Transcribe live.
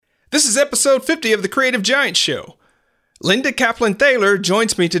This is episode 50 of the Creative Giant Show. Linda Kaplan Thaler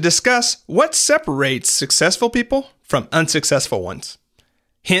joins me to discuss what separates successful people from unsuccessful ones.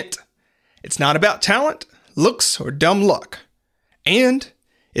 Hint, it's not about talent, looks, or dumb luck. And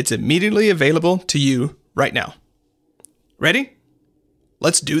it's immediately available to you right now. Ready?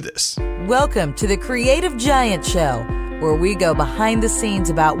 Let's do this. Welcome to the Creative Giant Show, where we go behind the scenes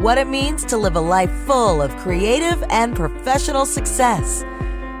about what it means to live a life full of creative and professional success.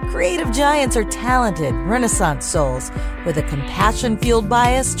 Creative giants are talented, Renaissance souls with a compassion-fueled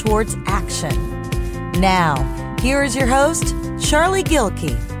bias towards action. Now, here is your host, Charlie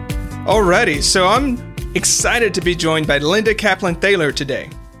Gilkey. Alrighty, so I'm excited to be joined by Linda Kaplan Thaler today.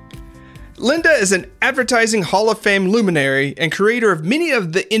 Linda is an advertising Hall of Fame luminary and creator of many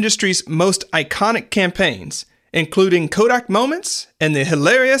of the industry's most iconic campaigns, including Kodak Moments and the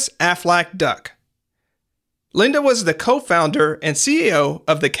hilarious Aflac Duck. Linda was the co-founder and CEO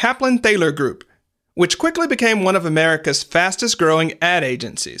of the Kaplan Thaler Group, which quickly became one of America's fastest-growing ad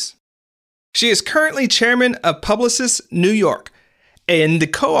agencies. She is currently chairman of Publicis New York and the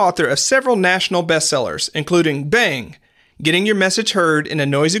co-author of several national bestsellers, including Bang, Getting Your Message Heard in a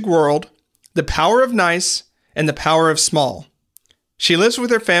Noisy World, The Power of Nice, and The Power of Small. She lives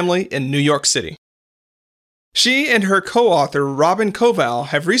with her family in New York City. She and her co-author, Robin Koval,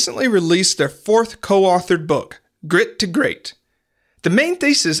 have recently released their fourth co-authored book, Grit to Great. The main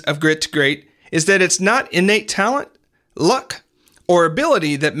thesis of Grit to Great is that it's not innate talent, luck, or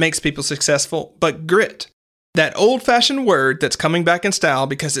ability that makes people successful, but grit. That old-fashioned word that's coming back in style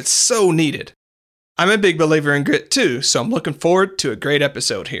because it's so needed. I'm a big believer in grit too, so I'm looking forward to a great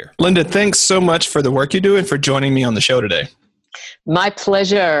episode here. Linda, thanks so much for the work you do and for joining me on the show today. My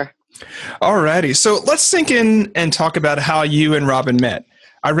pleasure. Alrighty, so let's sink in and talk about how you and Robin met.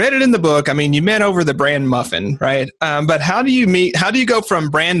 I read it in the book. I mean, you met over the brand muffin, right? But how do you meet? How do you go from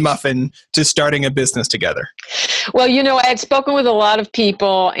brand muffin to starting a business together? Well, I had spoken with a lot of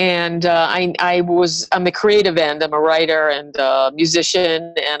people, and I'm the creative end. I'm a writer and a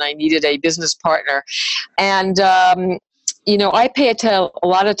musician, and I needed a business partner. And I pay a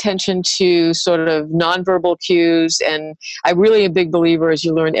lot of attention to sort of nonverbal cues, and I'm really a big believer as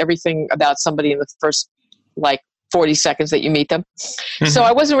you learn everything about somebody in the first 40 seconds that you meet them. Mm-hmm. So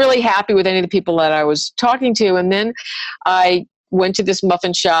I wasn't really happy with any of the people that I was talking to, and then I went to this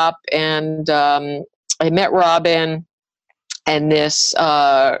muffin shop, and I met Robin, and this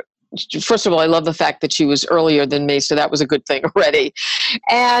first of all, I love the fact that she was earlier than me, so that was a good thing already.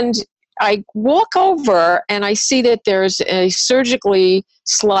 And I walk over and I see that there's a surgically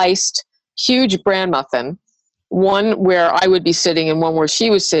sliced huge bran muffin, one where I would be sitting and one where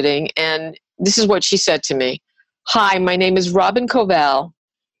she was sitting. And this is what she said to me. "Hi, my name is Robin Koval.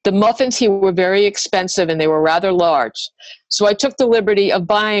 The muffins here were very expensive and they were rather large. So I took the liberty of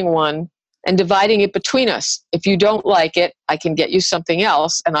buying one and dividing it between us. If you don't like it, I can get you something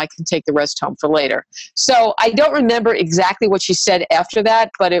else and I can take the rest home for later." So I don't remember exactly what she said after that,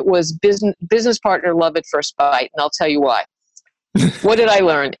 but it was business partner love at first bite, and I'll tell you why. What did I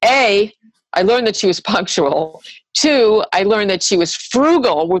learn? A, I learned that she was punctual. 2, I learned that she was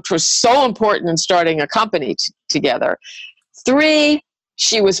frugal, which was so important in starting a company together. 3,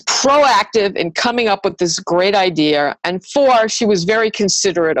 she was proactive in coming up with this great idea. And 4, she was very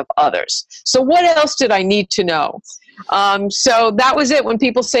considerate of others. So what else did I need to know? So that was it. When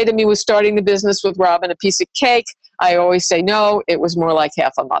people say to me, was starting the business with Robin a piece of cake? I always say, no, it was more like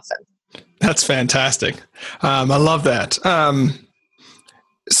half a muffin. That's fantastic. I love that.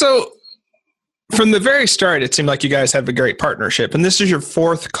 So from the very start, it seemed like you guys have a great partnership. And this is your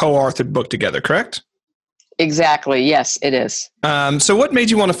fourth co-authored book together, correct? Exactly. Yes, it is. So what made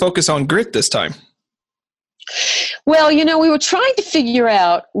you want to focus on grit this time? Well, we were trying to figure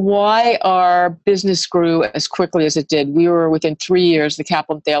out why our business grew as quickly as it did. We were within 3 years, the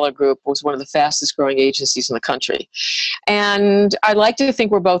Kaplan Thaler Group was one of the fastest growing agencies in the country. And I like to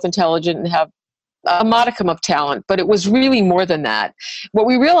think we're both intelligent and have a modicum of talent, but it was really more than that. What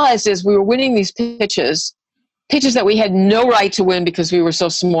we realized is we were winning these pitches that we had no right to win because we were so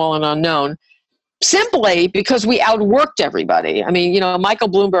small and unknown, simply because we outworked everybody. I mean, Michael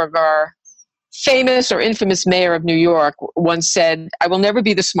Bloomberg, our famous or infamous mayor of New York, once said, "I will never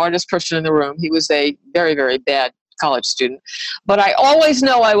be the smartest person in the room." He was a very, very bad college student. "But I always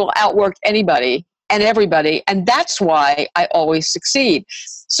know I will outwork anybody and everybody, and that's why I always succeed."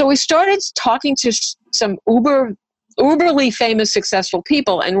 So we started talking to some uberly famous, successful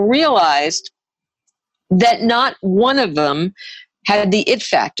people and realized that not one of them had the it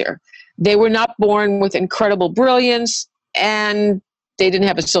factor. They were not born with incredible brilliance, and they didn't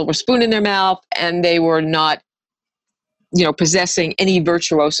have a silver spoon in their mouth, and they were not possessing any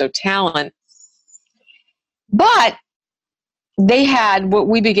virtuoso talent. But they had what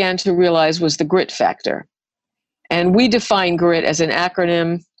we began to realize was the grit factor. And we define grit as an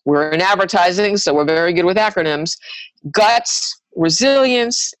acronym. We're in advertising, so we're very good with acronyms. Guts,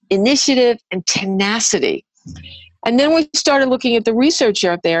 resilience, initiative, and tenacity. And then we started looking at the research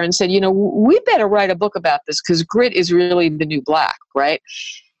out there and said, we better write a book about this because grit is really the new black, right?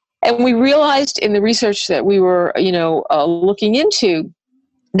 And we realized in the research that we were, looking into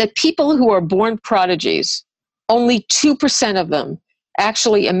that people who are born prodigies, only 2% of them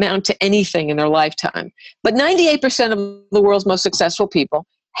actually amount to anything in their lifetime. But 98% of the world's most successful people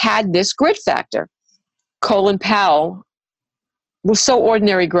had this grit factor. Colin Powell was so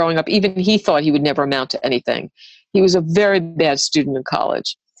ordinary growing up, even he thought he would never amount to anything. He was a very bad student in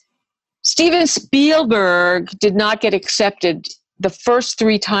college. Steven Spielberg did not get accepted the first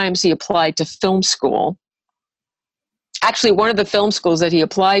 3 times he applied to film school. Actually, one of the film schools that he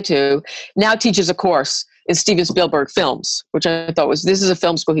applied to now teaches a course in Steven Spielberg films, which I thought this is a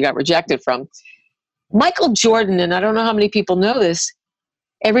film school he got rejected from. Michael Jordan, and I don't know how many people know this,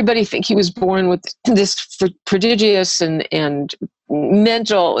 everybody think he was born with this prodigious and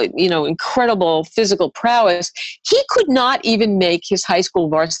mental, incredible physical prowess. He could not even make his high school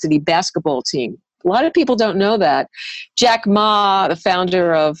varsity basketball team. A lot of people don't know that. Jack Ma, the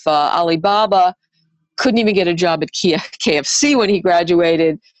founder of Alibaba, couldn't even get a job at KFC when he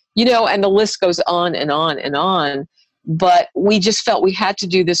graduated, and the list goes on and on and on. But we just felt we had to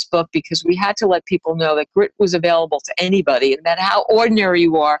do this book because we had to let people know that grit was available to anybody, and that how ordinary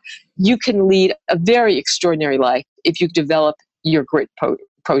you are, you can lead a very extraordinary life if you develop your grit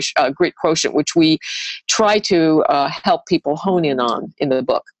quotient, which we try to help people hone in on in the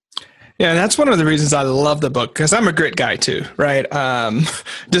book. Yeah, and that's one of the reasons I love the book, because I'm a grit guy too, right? I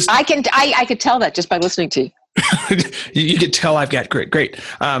could tell that just by listening to you. You could tell I've got grit. Great.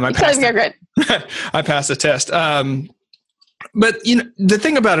 I passed the test. But the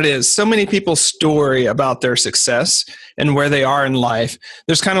thing about it is, so many people's story about their success and where they are in life,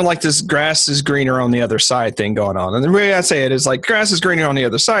 there's kind of like this grass is greener on the other side thing going on. And the way I say it is like grass is greener on the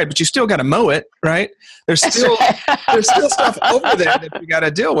other side, but you still got to mow it, right? There's still stuff over there that you got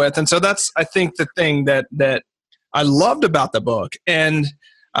to deal with. And so that's, I think, the thing that I loved about the book. And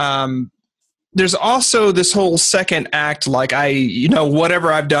there's also this whole second act, like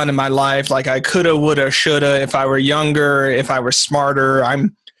whatever I've done in my life, like I coulda, woulda, shoulda, if I were younger, if I were smarter,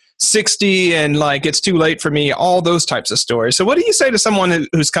 I'm 60 and like it's too late for me, all those types of stories. So what do you say to someone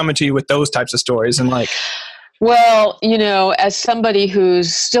who's coming to you with those types of stories and like? Well, as somebody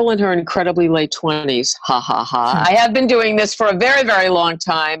who's still in her incredibly late 20s, I have been doing this for a very, very long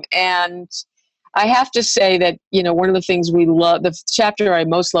time. And I have to say that, one of the things we love, the chapter I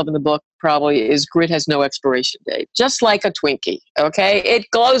most love in the book probably is grit has no expiration date, just like a Twinkie, okay? It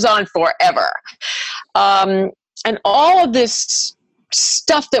glows on forever. And all of this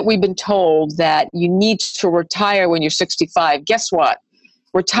stuff that we've been told that you need to retire when you're 65, guess what?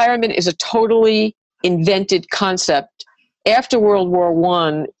 Retirement is a totally invented concept. After World War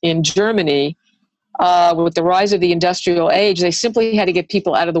I in Germany, with the rise of the industrial age, they simply had to get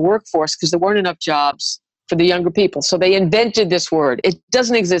people out of the workforce because there weren't enough jobs for the younger people. So they invented this word. It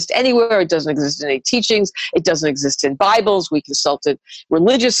doesn't exist anywhere. It doesn't exist in any teachings. It doesn't exist in Bibles. We consulted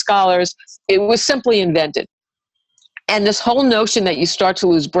religious scholars. It was simply invented. And this whole notion that you start to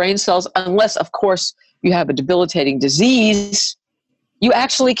lose brain cells, unless, of course, you have a debilitating disease, you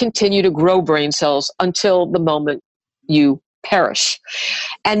actually continue to grow brain cells until the moment you perish.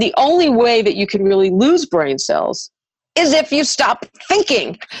 And the only way that you can really lose brain cells is if you stop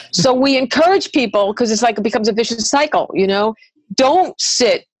thinking. So we encourage people, because it's like it becomes a vicious cycle, don't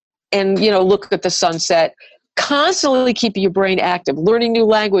sit and, look at the sunset. Constantly keeping your brain active, learning new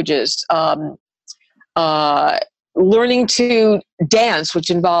languages, learning to dance, which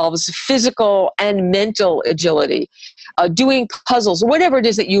involves physical and mental agility, doing puzzles, whatever it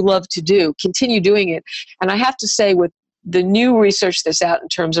is that you love to do, continue doing it. And I have to say, with the new research that's out in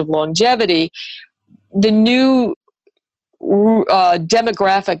terms of longevity, the new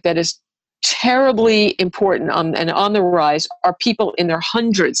demographic that is terribly important and on the rise are people in their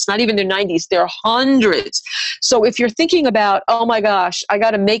hundreds, not even their 90s, their hundreds. So if you're thinking about, oh my gosh, I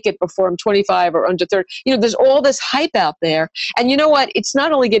got to make it before I'm 25 or under 30, there's all this hype out there. And you know what? It's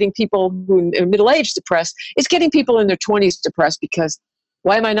not only getting people who are middle-aged depressed, it's getting people in their 20s depressed because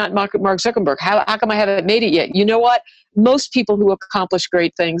why am I not Mark Zuckerberg? How come I haven't made it yet? You know what? Most people who accomplish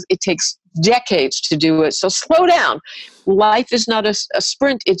great things, it takes decades to do it. So slow down. Life is not a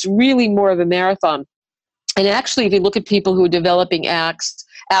sprint. It's really more of a marathon. And actually, if you look at people who are developing acts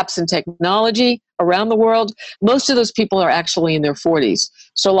apps and technology around the world, most of those people are actually in their 40s.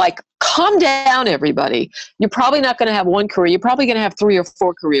 So like, calm down, everybody. You're probably not going to have one career. You're probably going to have 3 or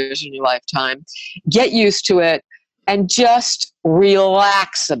 4 careers in your lifetime. Get used to it and just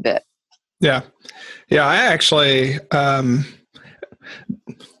relax a bit. Yeah. Yeah. I actually,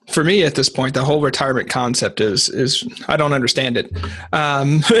 for me at this point, the whole retirement concept is I don't understand it.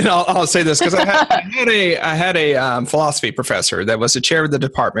 And I'll say this because I had a philosophy professor that was the chair of the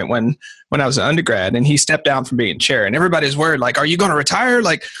department when I was an undergrad, and he stepped down from being chair, and everybody's worried, like, are you going to retire?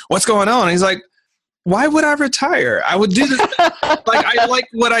 Like, what's going on? And he's like, why would I retire? I would do this. Like, I like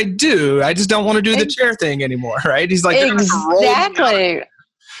what I do. I just don't want to do the chair thing anymore. Right. He's like, exactly.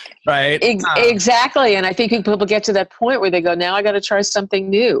 Right. Exactly. And I think people get to that point where they go, now I got to try something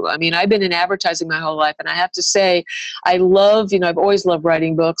new. I mean, I've been in advertising my whole life, and I have to say, I love, I've always loved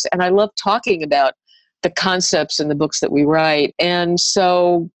writing books, and I love talking about the concepts in the books that we write. And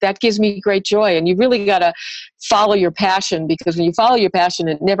so that gives me great joy. And you really got to follow your passion, because when you follow your passion,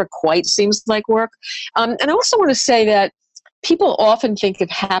 it never quite seems like work. And I also want to say that people often think of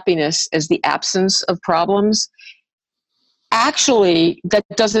happiness as the absence of problems. Actually, that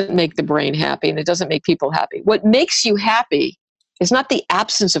doesn't make the brain happy, and it doesn't make people happy. What makes you happy is not the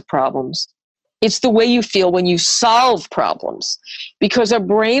absence of problems. It's the way you feel when you solve problems, because our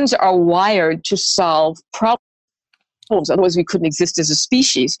brains are wired to solve problems. Otherwise, we couldn't exist as a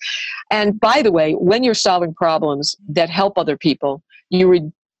species. And by the way, when you're solving problems that help other people,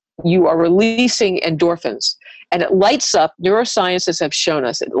 you are releasing endorphins, and it lights up. Neuroscientists have shown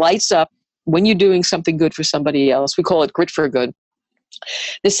us it lights up when you're doing something good for somebody else. We call it grit for good.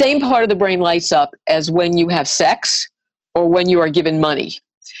 The same part of the brain lights up as when you have sex or when you are given money.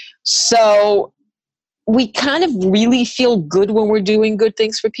 So we kind of really feel good when we're doing good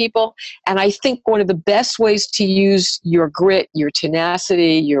things for people. And I think one of the best ways to use your grit, your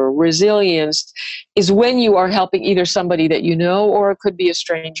tenacity, your resilience is when you are helping either somebody that you know, or it could be a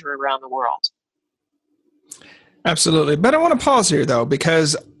stranger around the world. Absolutely. But I want to pause here, though,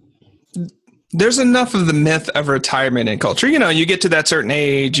 because there's enough of the myth of retirement in culture. You get to that certain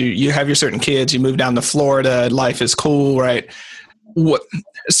age, you have your certain kids, you move down to Florida, life is cool, right?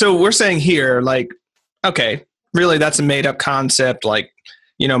 So we're saying here, like, okay, really that's a made up concept. Like,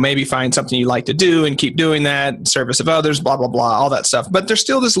 maybe find something you like to do and keep doing that in service of others, blah, blah, blah, all that stuff. But there's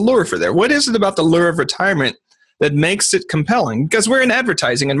still this lure for there. What is it about the lure of retirement that makes it compelling? Because we're in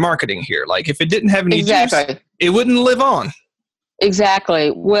advertising and marketing here. Like, if it didn't have any juice, it wouldn't live on.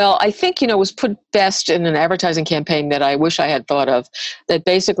 Exactly. Well, I think, it was put best in an advertising campaign that I wish I had thought of, that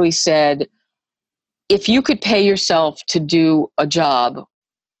basically said, if you could pay yourself to do a job,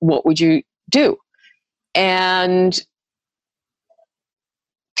 what would you do? And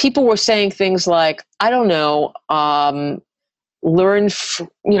people were saying things like, I don't know,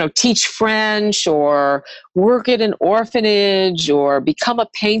 teach French, or work at an orphanage, or become a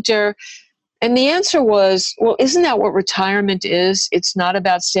painter. And the answer was, well, isn't that what retirement is? It's not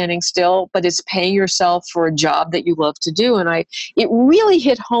about standing still, but it's paying yourself for a job that you love to do. And it really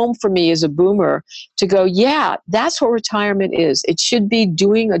hit home for me as a boomer to go, yeah, that's what retirement is. It should be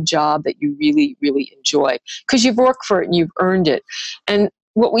doing a job that you really, really enjoy, because you've worked for it and you've earned it. And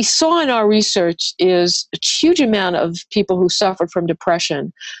what we saw in our research is a huge amount of people who suffered from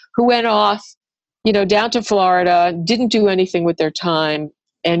depression, who went off, down to Florida, didn't do anything with their time.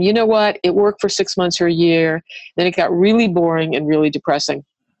 And you know what? It worked for 6 months or a year. Then it got really boring and really depressing.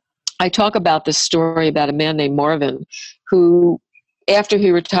 I talk about this story about a man named Marvin, who, after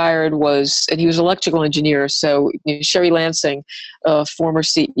he retired, and he was an electrical engineer. So Sherry Lansing, former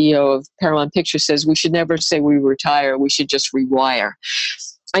CEO of Paramount Pictures, says we should never say we retire. We should just rewire.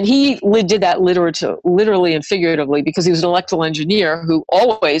 And he did that literally and figuratively, because he was an electrical engineer who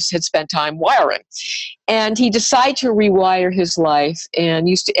always had spent time wiring. And he decided to rewire his life and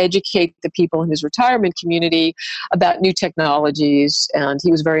used to educate the people in his retirement community about new technologies. And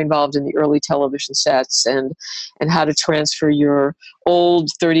he was very involved in the early television sets and how to transfer your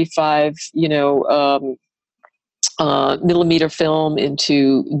old 35, millimeter film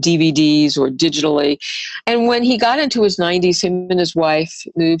into DVDs or digitally. And when he got into his 90s, him and his wife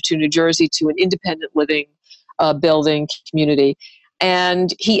moved to New Jersey to an independent living building community.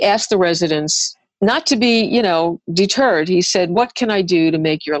 And he asked the residents not to be, deterred. He said, what can I do to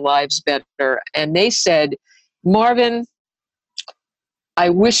make your lives better? And they said, Marvin,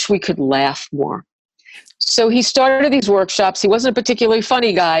 I wish we could laugh more. So he started these workshops. He wasn't a particularly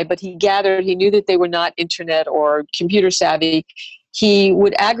funny guy, but he knew that they were not internet or computer savvy. He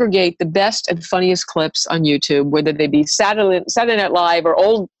would aggregate the best and funniest clips on YouTube, whether they be Saturday Night Live or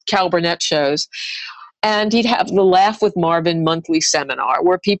old Cal Burnett shows. And he'd have the Laugh with Marvin monthly seminar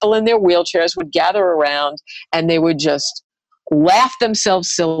where people in their wheelchairs would gather around and they would just laugh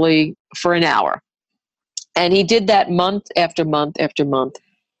themselves silly for an hour. And he did that month after month after month.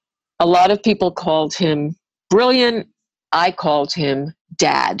 A lot of people called him brilliant. I called him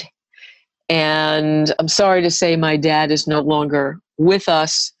Dad. And I'm sorry to say my dad is no longer with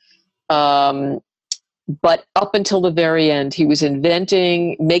us. But up until the very end, he was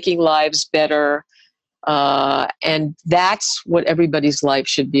inventing, making lives better. And that's what everybody's life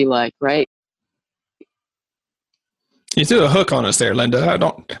should be like, right? You threw a hook on us there, Linda.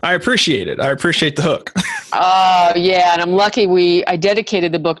 I appreciate it. I appreciate the hook. Yeah, and I'm lucky I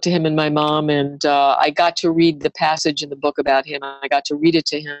dedicated the book to him and my mom, and I got to read the passage in the book about him. I got to read it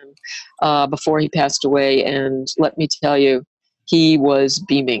to him before he passed away, and let me tell you, he was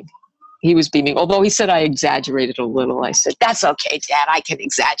beaming. He was beaming, although he said I exaggerated a little. I said, that's okay, Dad. I can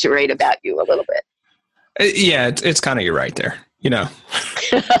exaggerate about you a little bit. Yeah, it's kind of you're right there.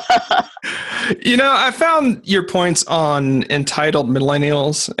 I found your points on entitled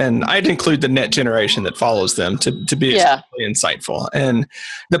millennials, and I'd include the net generation that follows them to be extremely insightful. And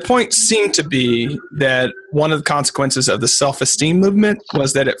the point seemed to be that one of the consequences of the self-esteem movement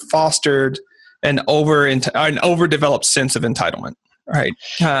was that it fostered an overdeveloped sense of entitlement. Right.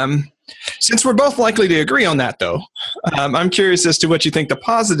 Since we're both likely to agree on that, though, I'm curious as to what you think the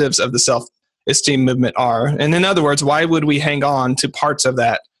positives of the self-esteem movement are. And in other words, why would we hang on to parts of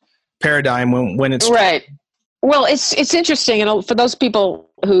that paradigm when it's right? Well, it's interesting, and for those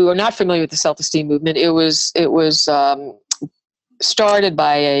people who are not familiar with the self-esteem movement, it was started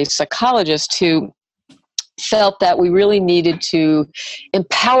by a psychologist who felt that we really needed to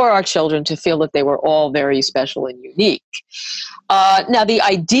empower our children to feel that they were all very special and unique. Now,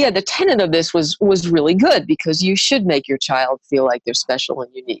 the tenet of this was really good, because you should make your child feel like they're special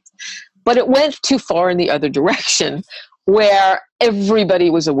and unique. But it went too far in the other direction, where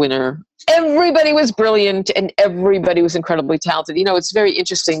everybody was a winner, everybody was brilliant, and everybody was incredibly talented. It's very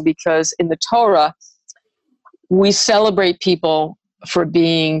interesting, because in the Torah, we celebrate people for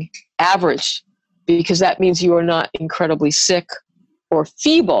being average, because that means you are not incredibly sick or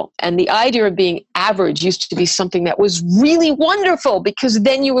feeble. And the idea of being average used to be something that was really wonderful, because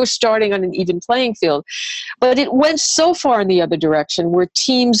then you were starting on an even playing field. But it went so far in the other direction, where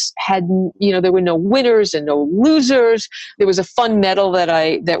teams had, there were no winners and no losers. There was a fun medal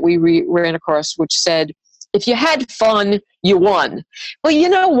that we ran across, which said, if you had fun, you won. Well, you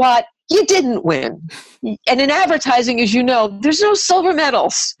know what? You didn't win. And in advertising, as you know, there's no silver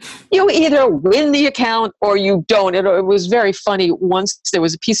medals. You either win the account or you don't. It was very funny. Once there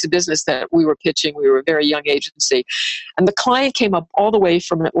was a piece of business that we were pitching. We were a very young agency. And the client came up all the way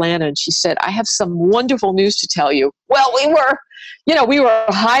from Atlanta, and she said, I have some wonderful news to tell you. Well, we were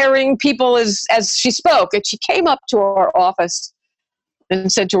hiring people as she spoke. And she came up to our office and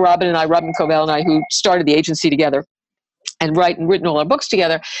said to Robin Covell and I, who started the agency together and written all our books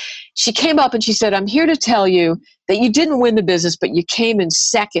together, she came up and she said, I'm here to tell you that you didn't win the business, but you came in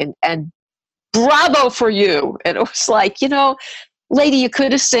second, and bravo for you. And it was like, lady, you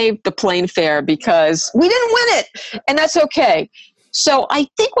could have saved the plane fare, because we didn't win it, and that's okay. So I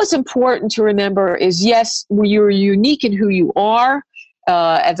think what's important to remember is, yes, you're unique in who you are.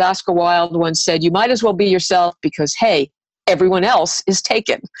 As Oscar Wilde once said, you might as well be yourself, because, hey, everyone else is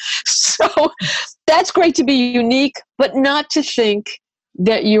taken. So that's great to be unique, but not to think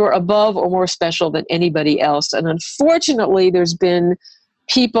that you're above or more special than anybody else. And unfortunately, there's been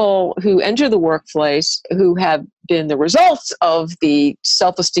people who enter the workplace who have been the results of the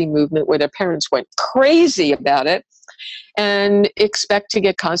self-esteem movement, where their parents went crazy about it and expect to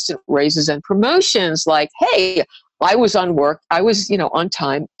get constant raises and promotions, like, hey, I was on work. I was, on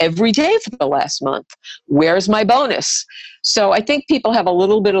time every day for the last month. Where's my bonus? So I think people have a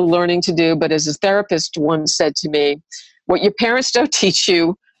little bit of learning to do. But as a therapist once said to me, what your parents don't teach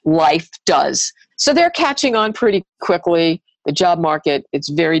you, life does. So they're catching on pretty quickly. The job market, it's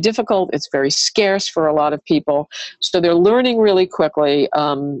very difficult. It's very scarce for a lot of people. So they're learning really quickly.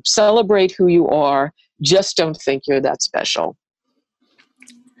 Celebrate who you are. Just don't think you're that special.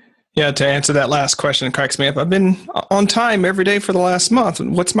 Yeah, to answer that last question, it cracks me up. I've been on time every day for the last month.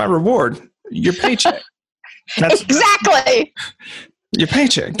 What's my reward? Your paycheck. Exactly. Your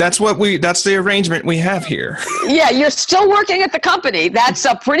paycheck. That's the arrangement we have here. Yeah, you're still working at the company. That's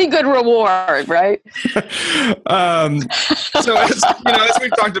a pretty good reward, right? So as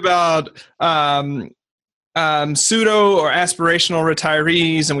we've talked about pseudo or aspirational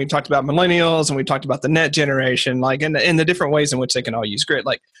retirees, and we've talked about millennials, and we've talked about the net generation, like in the different ways in which they can all use grit.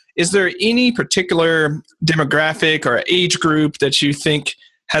 Like, is there any particular demographic or age group that you think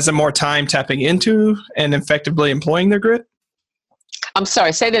has a more time tapping into and effectively employing their grit? I'm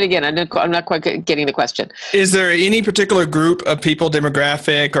sorry, say that again. I'm not quite getting the question. Is there any particular group of people,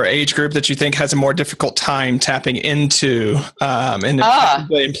 demographic or age group, that you think has a more difficult time tapping into and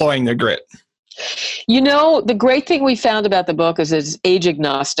effectively employing their grit? The great thing we found about the book is it's age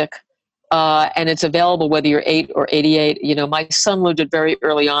agnostic. And it's available whether you're 8 or 88. My son learned it very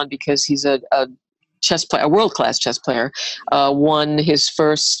early on because he's a chess player, a world-class chess player, won his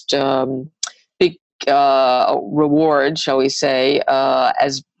first big reward, shall we say,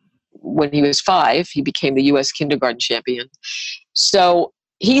 as when he was 5. He became the U.S. kindergarten champion. So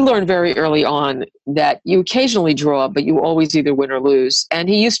he learned very early on that you occasionally draw, but you always either win or lose. And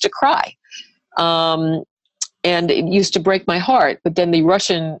he used to cry. And it used to break my heart. But then the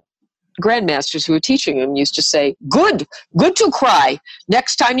Russian grandmasters who were teaching him used to say, good to cry.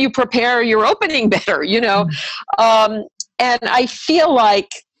 Next time you prepare your opening better, And I feel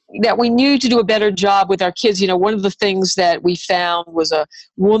like that we need to do a better job with our kids. One of the things that we found was a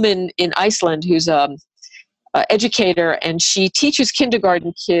woman in Iceland who's a educator, and she teaches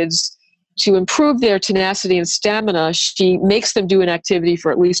kindergarten kids to improve their tenacity and stamina. She makes them do an activity for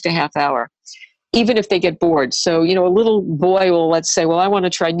at least a half hour, even if they get bored. So, a little boy will, let's say, well, I want to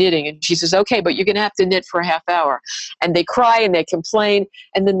try knitting. And she says, okay, but you're going to have to knit for a half hour. And they cry and they complain.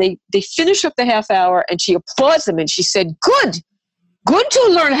 And then they finish up the half hour, and she applauds them. And she said, good to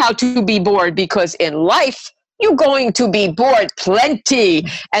learn how to be bored, because in life, you're going to be bored plenty.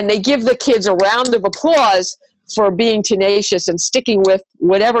 And they give the kids a round of applause for being tenacious and sticking with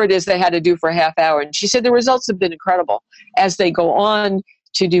whatever it is they had to do for a half hour. And she said the results have been incredible. As they go on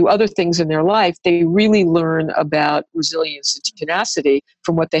to do other things in their life, they really learn about resilience and tenacity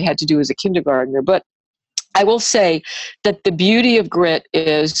from what they had to do as a kindergartner. But I will say that the beauty of grit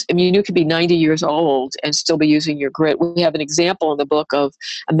is, you could be 90 years old and still be using your grit. We have an example in the book of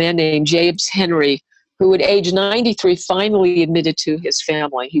a man named James Henry, who at age 93 finally admitted to his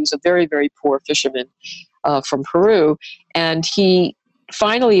family. He was a very, very poor fisherman from Peru, and he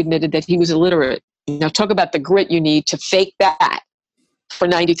finally admitted that he was illiterate. Now talk about the grit you need to fake that for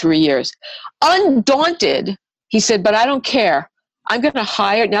 93 years. Undaunted, he said, but I don't care. I'm going to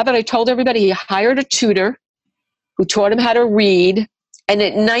hire, now that I told everybody, he hired a tutor who taught him how to read. And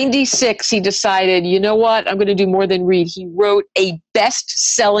at 96, he decided, you know what, I'm going to do more than read. He wrote a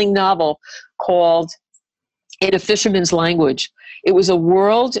best-selling novel called In a Fisherman's Language. It was a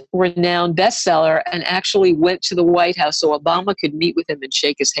world-renowned bestseller and actually went to the White House so Obama could meet with him and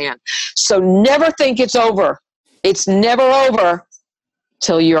shake his hand. So never think it's over. It's never over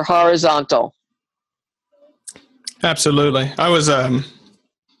till you're horizontal. Absolutely. I was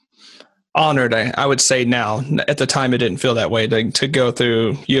honored, I would say now. At the time, it didn't feel that way to go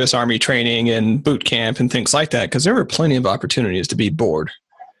through U.S. Army training and boot camp and things like that, because there were plenty of opportunities to be bored.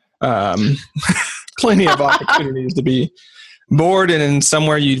 Plenty of opportunities to be bored and in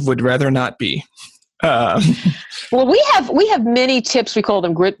somewhere you would rather not be. Well, we have many tips. We call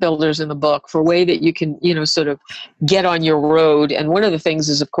them grit builders in the book for a way that you can, sort of get on your road. And one of the things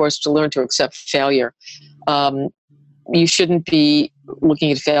is, of course, to learn to accept failure. You shouldn't be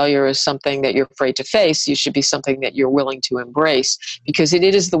looking at failure as something that you're afraid to face. You should be something that you're willing to embrace, because it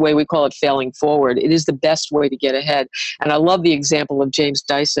is the way, we call it failing forward. It is the best way to get ahead. And I love the example of James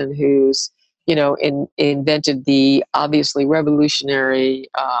Dyson, who's, invented the obviously revolutionary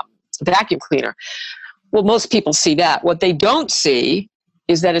vacuum cleaner. Well, most people see that. What they don't see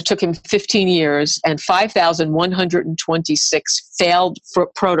is that it took him 15 years and 5,126 failed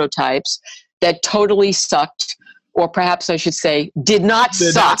prototypes that totally sucked, or perhaps I should say, did not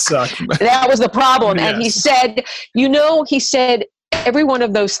suck. That was the problem. Yes. And he said, every one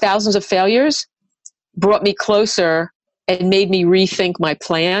of those thousands of failures brought me closer and made me rethink my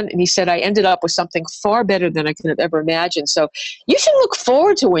plan. And he said, I ended up with something far better than I could have ever imagined. So you should look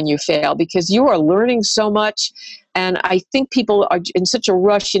forward to when you fail, because you are learning so much. And I think people are in such a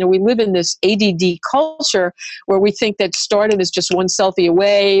rush. We live in this ADD culture where we think that stardom is just one selfie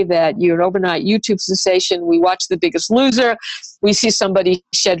away, that you're an overnight YouTube sensation. We watch The Biggest Loser. We see somebody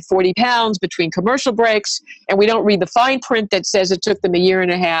shed 40 pounds between commercial breaks, and we don't read the fine print that says it took them a year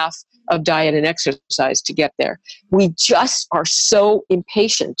and a half of diet and exercise to get there. We just are so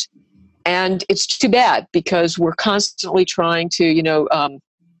impatient. And it's too bad, because we're constantly trying to,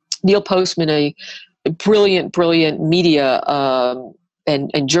 Neil Postman, a brilliant media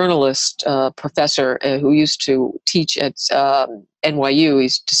and journalist professor who used to teach at NYU,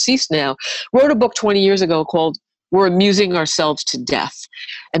 he's deceased now, wrote a book 20 years ago called We're Amusing Ourselves to Death.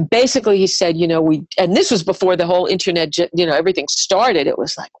 And basically he said, and this was before the whole internet, everything started. It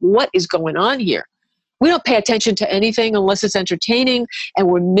was like, what is going on here? We don't pay attention to anything unless it's entertaining, and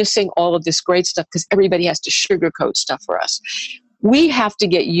we're missing all of this great stuff because everybody has to sugarcoat stuff for us. We have to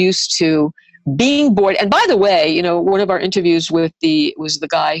get used to being bored. And by the way, one of our interviews was the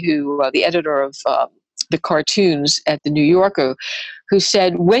guy who, the editor of the cartoons at the New Yorker, who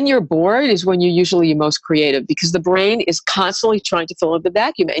said, when you're bored is when you're usually most creative, because the brain is constantly trying to fill up the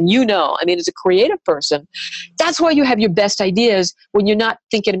vacuum. And as a creative person, that's why you have your best ideas when you're not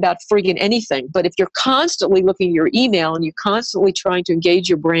thinking about friggin' anything. But if you're constantly looking at your email and you're constantly trying to engage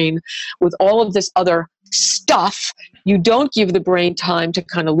your brain with all of this other stuff, you don't give the brain time to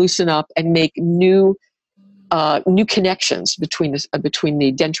kind of loosen up and make new connections between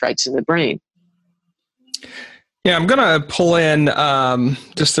the dendrites in the brain. Yeah, I'm going to pull in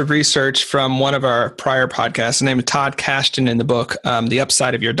just the research from one of our prior podcasts named Todd Kashdan in the book, The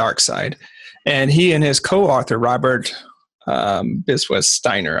Upside of Your Dark Side. And he and his co-author, Robert Biswas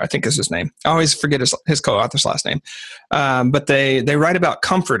Steiner, I think is his name. I always forget his co-author's last name. But they write about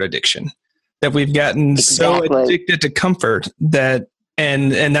comfort addiction, that we've gotten so addicted to comfort that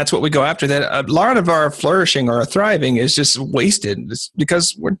and that's what we go after, that a lot of our flourishing or our thriving is just wasted. It's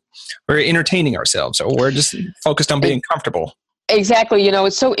because we're entertaining ourselves, or we're just focused on being comfortable. Exactly.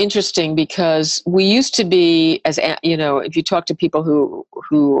 It's so interesting because we used to be, if you talk to people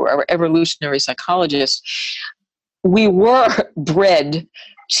who are evolutionary psychologists, we were bred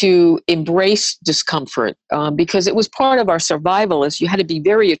to embrace discomfort because it was part of our survival. Is you had to be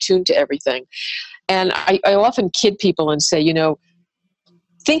very attuned to everything. And I often kid people and say,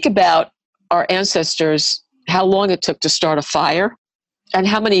 think about our ancestors, how long it took to start a fire and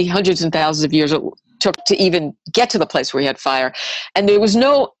how many hundreds and thousands of years it took to even get to the place where we had fire. And there was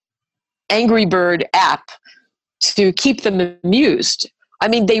no Angry Bird app to keep them amused.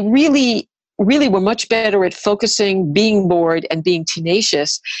 They really were much better at focusing, being bored, and being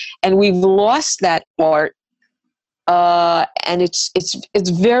tenacious. And we've lost that art. And it's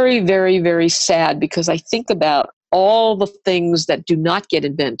very, very, very sad, because I think about all the things that do not get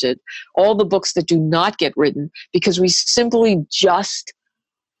invented, all the books that do not get written, because we simply just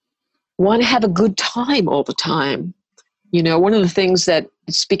want to have a good time all the time. One of the things that,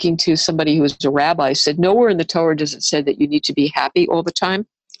 speaking to somebody who was a rabbi, said, nowhere in the Torah does it say that you need to be happy all the time.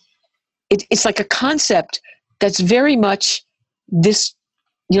 It's like a concept that's very much this,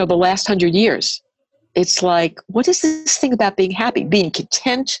 the last 100 years. It's like, what is this thing about being happy, being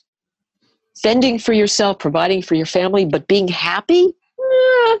content, fending for yourself, providing for your family, but being happy?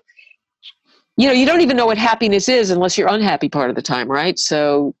 You don't even know what happiness is unless you're unhappy part of the time, right?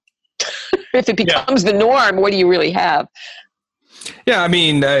 So if it becomes the norm, what do you really have? Yeah,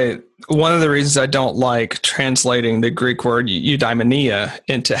 one of the reasons I don't like translating the Greek word eudaimonia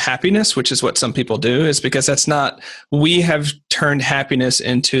into happiness, which is what some people do, is because that's not, we have turned happiness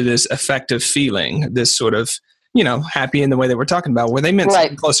into this affective feeling, this sort of, happy in the way that we're talking about, where they meant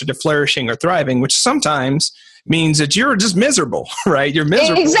something closer to flourishing or thriving, which sometimes means that you're just miserable, right? You're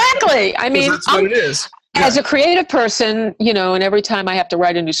miserable. Exactly. That's what it is. As a creative person, and every time I have to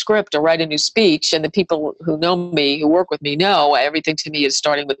write a new script or write a new speech, and the people who know me, who work with me, know everything to me is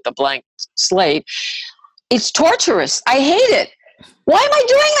starting with a blank slate. It's torturous. I hate it. Why am I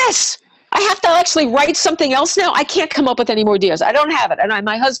doing this? I have to actually write something else now. I can't come up with any more ideas. I don't have it. And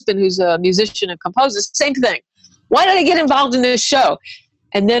my husband, who's a musician and composer, same thing. Why did I get involved in this show?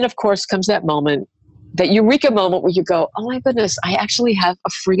 And then, of course, comes that moment, that eureka moment where you go, oh my goodness, I actually have a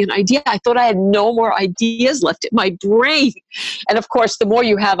friggin' idea. I thought I had no more ideas left in my brain. And of course, the more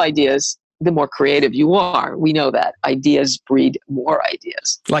you have ideas, the more creative you are. We know that. Ideas breed more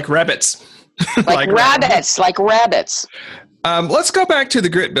ideas. Like rabbits. like rabbits. Let's go back to the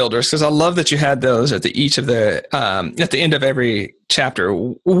grit builders, because I love that you had those at the end of every chapter.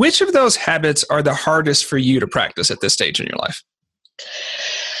 Which of those habits are the hardest for you to practice at this stage in your life?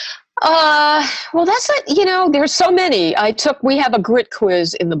 Well, that's it. There's so many. We have a grit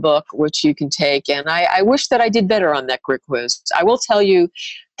quiz in the book, which you can take. And I wish that I did better on that grit quiz. I will tell you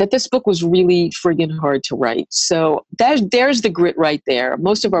that this book was really friggin' hard to write. So there's the grit right there.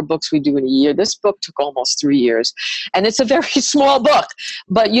 Most of our books we do in a year. This book took almost 3 years, and it's a very small book.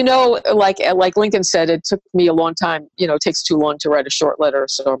 But like Lincoln said, it took me a long time. It takes too long to write a short letter,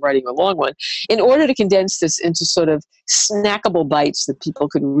 so I'm writing a long one. In order to condense this into sort of snackable bites that people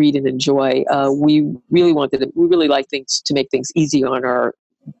could read and enjoy, we really like things to make things easy on our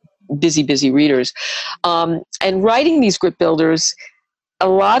busy readers. And writing these grit builders, a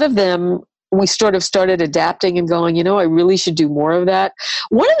lot of them we sort of started adapting and going, I really should do more of that.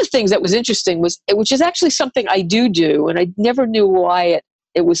 One of the things that was interesting was, which is actually something I do, and I never knew why it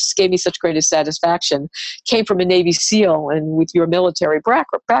gave me such great satisfaction, came from a Navy SEAL and with your military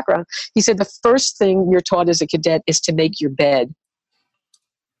background. He said, the first thing you're taught as a cadet is to make your bed.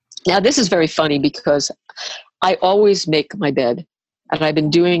 Now, this is very funny because I always make my bed, and I've been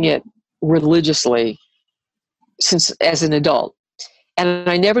doing it religiously since as an adult. And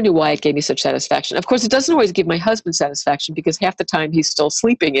I never knew why it gave me such satisfaction. Of course, it doesn't always give my husband satisfaction because half the time he's still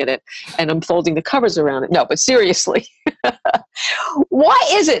sleeping in it and I'm folding the covers around it. No, but seriously, why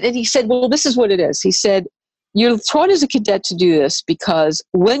is it? And he said, well, this is what it is. He said, you're taught as a cadet to do this because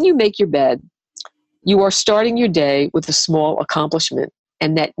when you make your bed, you are starting your day with a small accomplishment.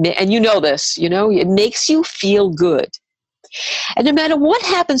 And you know this, it makes you feel good. And no matter what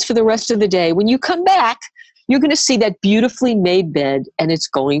happens for the rest of the day, when you come back, you're going to see that beautifully made bed and it's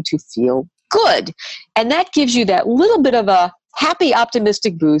going to feel good. And that gives you that little bit of a happy,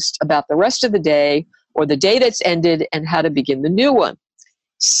 optimistic boost about the rest of the day or the day that's ended and how to begin the new one.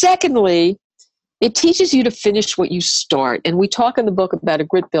 Secondly, it teaches you to finish what you start. And we talk in the book about a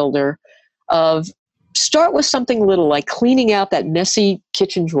grit builder of start with something little like cleaning out that messy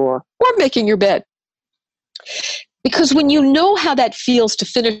kitchen drawer or making your bed. Because when you know how that feels to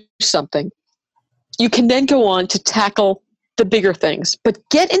finish something, you can then go on to tackle the bigger things. But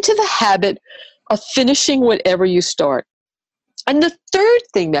get into the habit of finishing whatever you start. And the third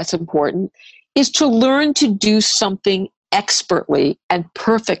thing that's important is to learn to do something expertly and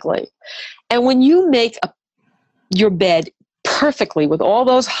perfectly. And when you make your bed perfectly with all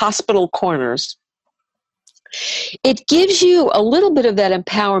those hospital corners, it gives you a little bit of that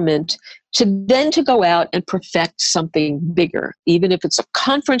empowerment to go out and perfect something bigger. Even if it's a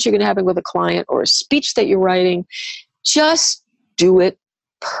conference you're going to have with a client or a speech that you're writing, just do it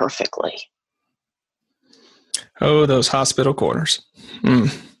perfectly. Oh, those hospital corners.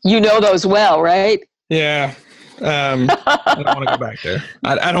 You know those well, right? Yeah. I don't want to go back there.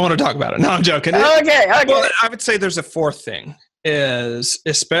 I don't want to talk about it. No, I'm joking. Okay. Well, I would say there's a fourth thing is,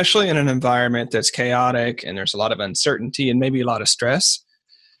 especially in an environment that's chaotic and there's a lot of uncertainty and maybe a lot of stress,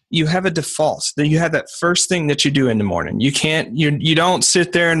 you have a default. You have that first thing that you do in the morning. You don't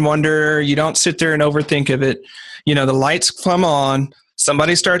sit there and wonder. You don't sit there and overthink of it. The lights come on,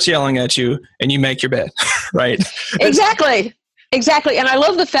 somebody starts yelling at you, and you make your bed, right? Exactly. And I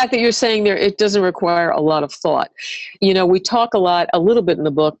love the fact that you're saying there it doesn't require a lot of thought. We talk a little bit in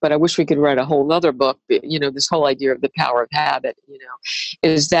the book, but I wish we could write a whole other book. This whole idea of the power of habit,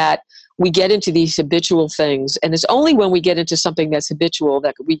 is that we get into these habitual things. And it's only when we get into something that's habitual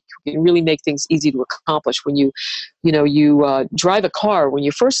that we can really make things easy to accomplish. When you drive a car, when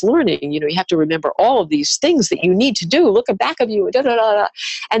you're first learning, you have to remember all of these things that you need to do. Look back of you,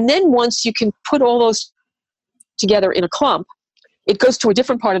 and then once you can put all those together in a clump, it goes to a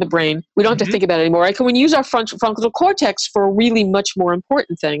different part of the brain. We don't have to think about it anymore. Right? We use our frontal cortex for really much more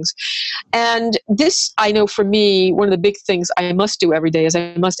important things. And this, I know for me, one of the big things I must do every day is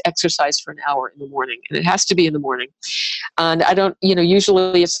I must exercise for an hour in the morning. And it has to be in the morning. And I don't,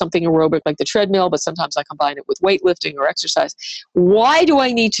 usually it's something aerobic like the treadmill, but sometimes I combine it with weightlifting or exercise. Why do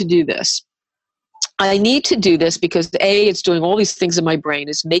I need to do this? I need to do this because A, it's doing all these things in my brain.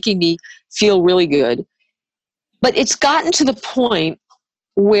 It's making me feel really good. But it's gotten to the point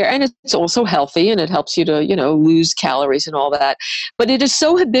where, and it's also healthy and it helps you to, lose calories and all that. But it is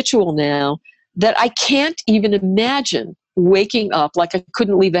so habitual now that I can't even imagine waking up like I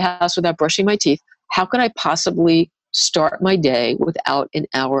couldn't leave the house without brushing my teeth. How can I possibly start my day without an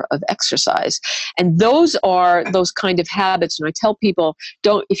hour of exercise? And those are those kind of habits. And I tell people,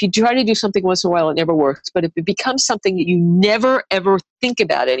 if you try to do something once in a while, it never works. But if it becomes something that you never, ever think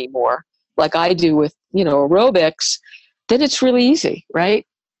about anymore, like I do with, aerobics, then it's really easy, right?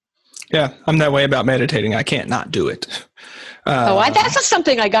 Yeah, I'm that way about meditating. I can't not do it. That's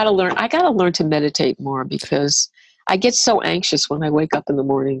something I got to learn. I got to learn to meditate more because I get so anxious when I wake up in the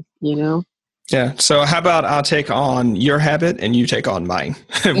morning, Yeah. So how about I'll take on your habit and you take on mine?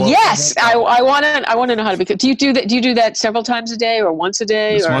 Yes, I want to know how to become. Do you do that? Do you do that several times a day or once a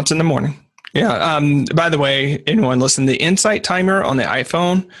day? Just once in the morning. Yeah. By the way, anyone listen, the Insight timer on the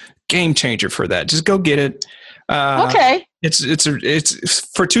iPhone, game changer for that. Just go get it. Okay. It's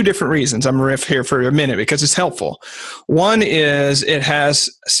for two different reasons. I'm going to riff here for a minute because it's helpful. One is it has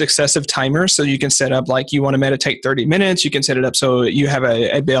successive timers, so you can set up like you want to meditate 30 minutes. You can set it up so you have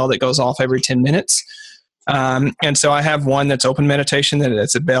a bell that goes off every 10 minutes. And so I have one that's open meditation, that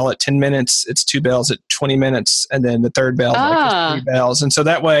it's a bell at 10 minutes, it's 2 bells at 20 minutes, and then the third bell like 3 bells. And so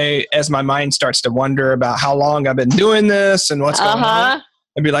that way, as my mind starts to wonder about how long I've been doing this and what's going on,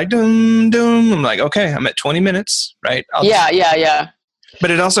 I'd be like, doom, doom. I'm like, okay, I'm at 20 minutes, right? Yeah. But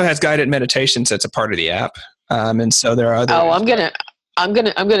it also has guided meditations that's a part of the app. And so there are other. I'm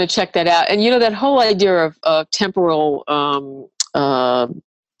gonna check that out. And that whole idea of temporal,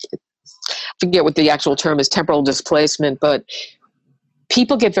 forget what the actual term is, temporal displacement, but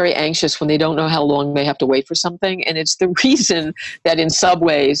people get very anxious when they don't know how long they have to wait for something. And it's the reason that in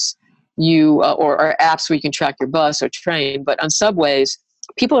subways or apps where you can track your bus or train, but on subways,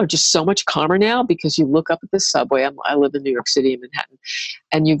 people are just so much calmer now because you look up at the subway. I live in New York City, in Manhattan,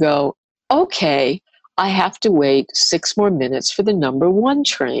 and you go, okay, I have to wait 6 more minutes for the number 1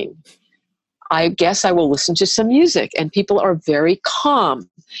 train. I guess I will listen to some music. And people are very calm.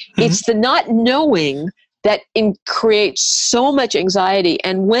 Mm-hmm. It's the not knowing that creates so much anxiety.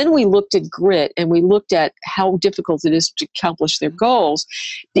 And when we looked at grit and we looked at how difficult it is to accomplish their goals,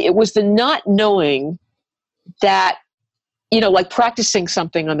 it was the not knowing that, like practicing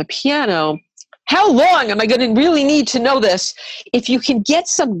something on the piano, how long am I going to really need to know this? If you can get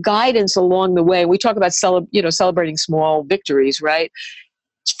some guidance along the way, we talk about celebrating small victories, right?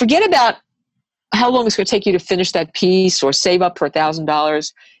 Forget about how long it's going to take you to finish that piece or save up for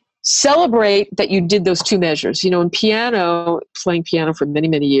 $1,000. Celebrate that you did those 2 measures. In piano, playing piano for many,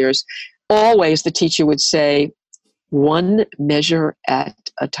 many years, always the teacher would say, 1 measure at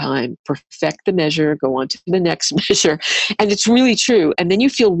a time. Perfect the measure, go on to the next measure. And it's really true. And then you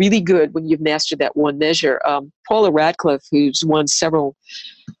feel really good when you've mastered that 1 measure. Paula Radcliffe, who's won several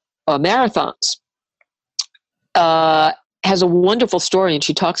marathons, has a wonderful story. And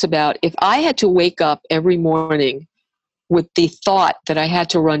she talks about, if I had to wake up every morning with the thought that I had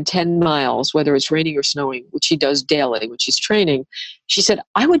to run 10 miles, whether it's raining or snowing, which she does daily when she's training, she said,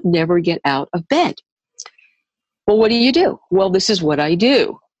 I would never get out of bed. Well, what do? Well, this is what I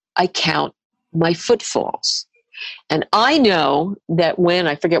do. I count my footfalls. And I know that when,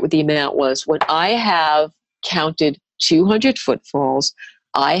 I forget what the amount was, when I have counted 200 footfalls,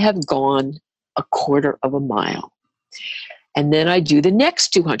 I have gone a quarter of a mile. And then I do the next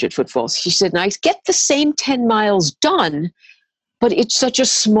 200 footfalls. She said, and I get the same 10 miles done, but it's such a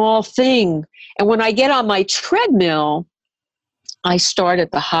small thing. And when I get on my treadmill, I start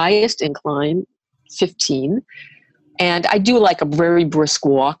at the highest incline, 15, and I do like a very brisk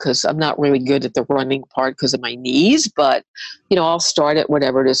walk because I'm not really good at the running part because of my knees, but, I'll start at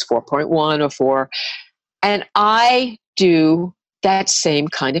whatever it is, 4.1 or 4. And I do that same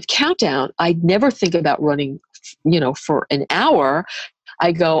kind of countdown. I never think about running, for an hour.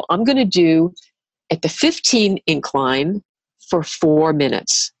 I go, I'm going to do at the 15 incline for 4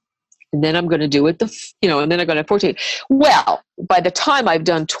 minutes. And then I'm going to do it, and then I'm going to 14. Well, by the time I've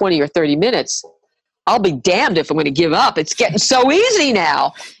done 20 or 30 minutes, I'll be damned if I'm going to give up. It's getting so easy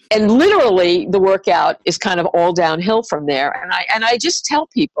now. And literally the workout is kind of all downhill from there. And I just tell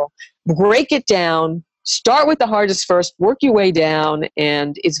people, break it down, start with the hardest first, work your way down,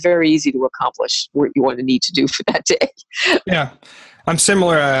 and it's very easy to accomplish what you want to need to do for that day. Yeah. I'm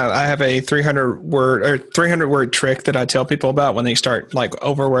similar. I have a 300 word trick that I tell people about when they start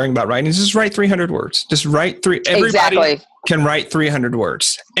over worrying about writing. Just write 300 words. Just wrrite everybody exactly. Can write 300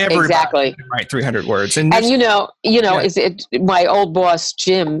 words. Everybody can write 300 words. And my old boss,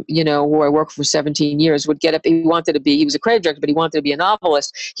 Jim, who I worked for 17 years, would get up. He was a creative director, but he wanted to be a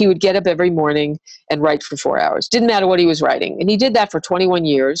novelist. He would get up every morning and write for 4 hours. Didn't matter what he was writing. And he did that for 21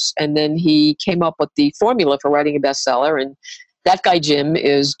 years. And then he came up with the formula for writing a bestseller. And that guy, Jim,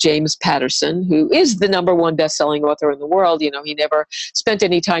 is James Patterson, who is the number 1 best-selling author in the world. He never spent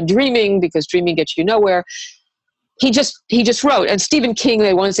any time dreaming because dreaming gets you nowhere. He just wrote. And Stephen King,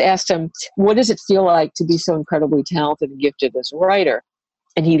 they once asked him, what does it feel like to be so incredibly talented and gifted as a writer?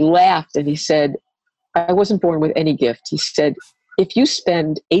 And he laughed and he said, I wasn't born with any gift. He said, if you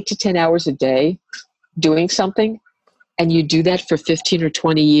spend 8 to 10 hours a day doing something and you do that for 15 or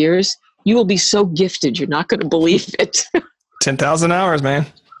 20 years, you will be so gifted, you're not going to believe it. 10,000 hours, man.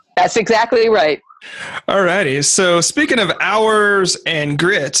 That's exactly right. All righty. So speaking of hours and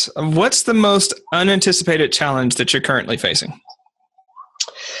grit, what's the most unanticipated challenge that you're currently facing?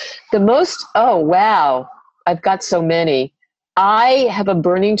 Oh, wow. I've got so many. I have a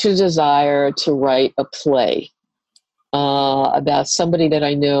burning desire to write a play about somebody that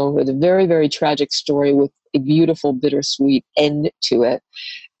I know with a very, very tragic story with a beautiful, bittersweet end to it.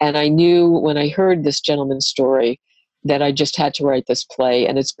 And I knew when I heard this gentleman's story that I just had to write this play.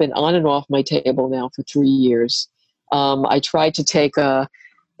 And it's been on and off my table now for 3 years. I tried to take a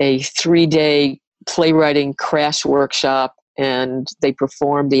 3-day playwriting crash workshop, and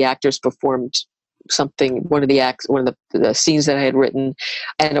the actors performed something, one of the scenes that I had written,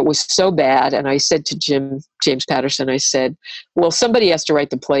 and it was so bad. And I said to James Patterson, I said, well, somebody has to write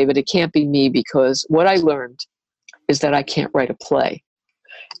the play, but it can't be me, because what I learned is that I can't write a play.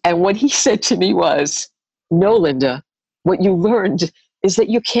 And what he said to me was, no, Linda, what you learned is that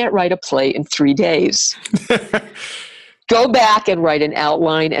you can't write a play in 3 days. Go back and write an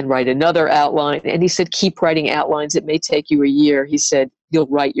outline and write another outline. And he said, keep writing outlines. It may take you a year. He said, you'll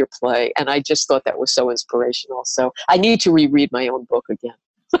write your play. And I just thought that was so inspirational. So I need to reread my own book again.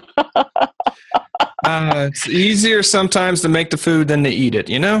 It's easier sometimes to make the food than to eat it,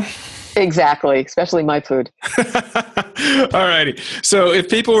 you know? Exactly, especially my food. All righty. So if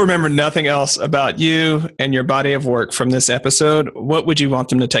people remember nothing else about you and your body of work from this episode, what would you want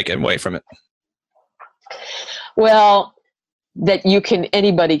them to take away from it? Well, that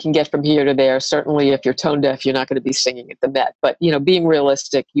anybody can get from here to there. Certainly if you're tone deaf, you're not going to be singing at the Met. But, being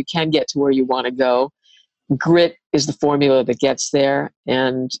realistic, you can get to where you want to go. Grit is the formula that gets there.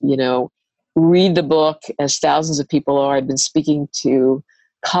 And, read the book, as thousands of people are. I've been speaking to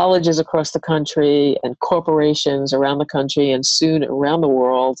colleges across the country and corporations around the country and soon around the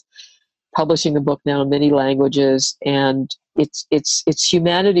world, publishing the book now in many languages. And it's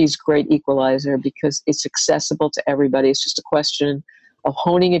humanity's great equalizer because it's accessible to everybody. It's just a question of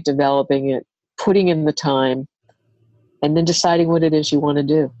honing it, developing it, putting in the time, and then deciding what it is you want to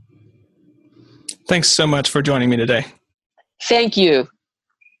do. Thanks so much for joining me today. Thank you.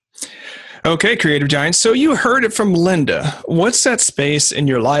 Okay, Creative Giants. So you heard it from Linda. What's that space in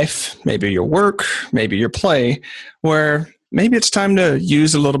your life, maybe your work, maybe your play, where maybe it's time to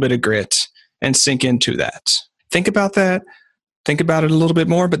use a little bit of grit and sink into that? Think about that. Think about it a little bit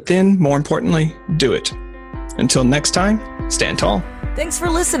more, but then, more importantly, do it. Until next time, stand tall. Thanks for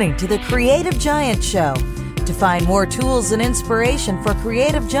listening to the Creative Giant Show. To find more tools and inspiration for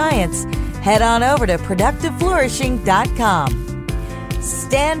creative giants, head on over to productiveflourishing.com.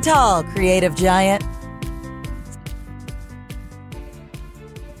 Stand tall, Creative Giant.